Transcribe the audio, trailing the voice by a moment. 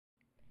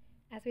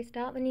As we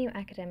start the new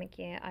academic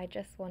year, I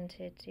just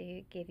wanted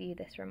to give you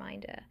this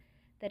reminder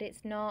that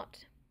it's not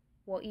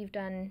what you've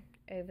done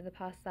over the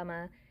past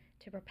summer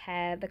to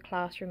prepare the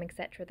classroom,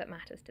 etc., that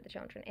matters to the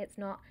children. It's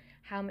not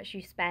how much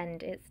you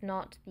spend, it's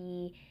not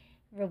the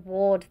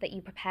reward that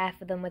you prepare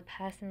for them with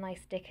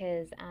personalized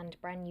stickers and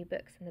brand new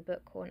books in the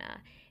book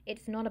corner.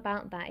 It's not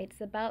about that,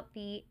 it's about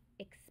the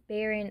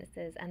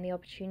experiences and the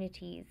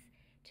opportunities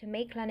to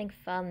make learning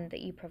fun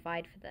that you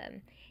provide for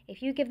them.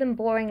 If you give them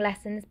boring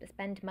lessons but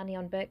spend money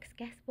on books,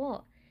 guess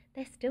what?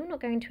 They're still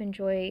not going to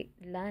enjoy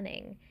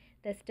learning.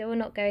 They're still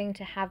not going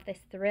to have this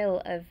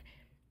thrill of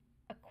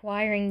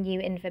acquiring new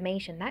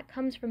information. That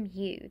comes from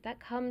you. That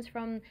comes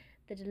from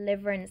the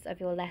deliverance of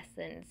your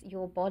lessons,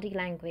 your body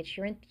language,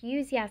 your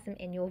enthusiasm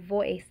in your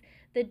voice,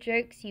 the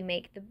jokes you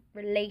make, the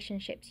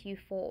relationships you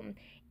form.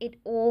 It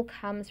all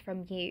comes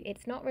from you.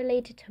 It's not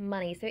related to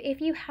money. So if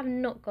you have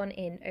not gone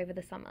in over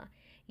the summer,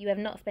 you have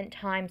not spent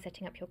time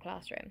setting up your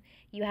classroom,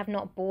 you have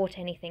not bought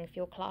anything for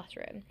your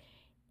classroom,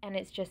 and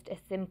it's just a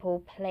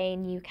simple,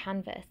 plain new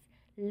canvas,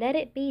 let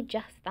it be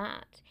just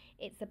that.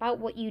 It's about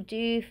what you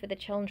do for the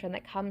children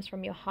that comes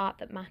from your heart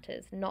that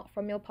matters, not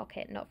from your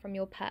pocket, not from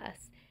your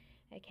purse.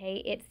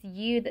 Okay, it's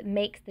you that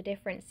makes the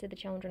difference to the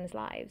children's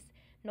lives.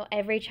 Not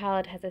every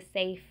child has a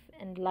safe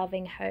and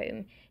loving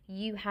home.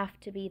 You have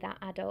to be that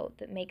adult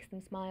that makes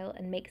them smile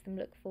and makes them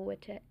look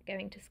forward to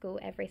going to school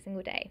every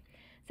single day.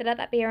 So let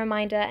that be a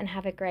reminder, and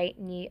have a great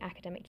new academic year.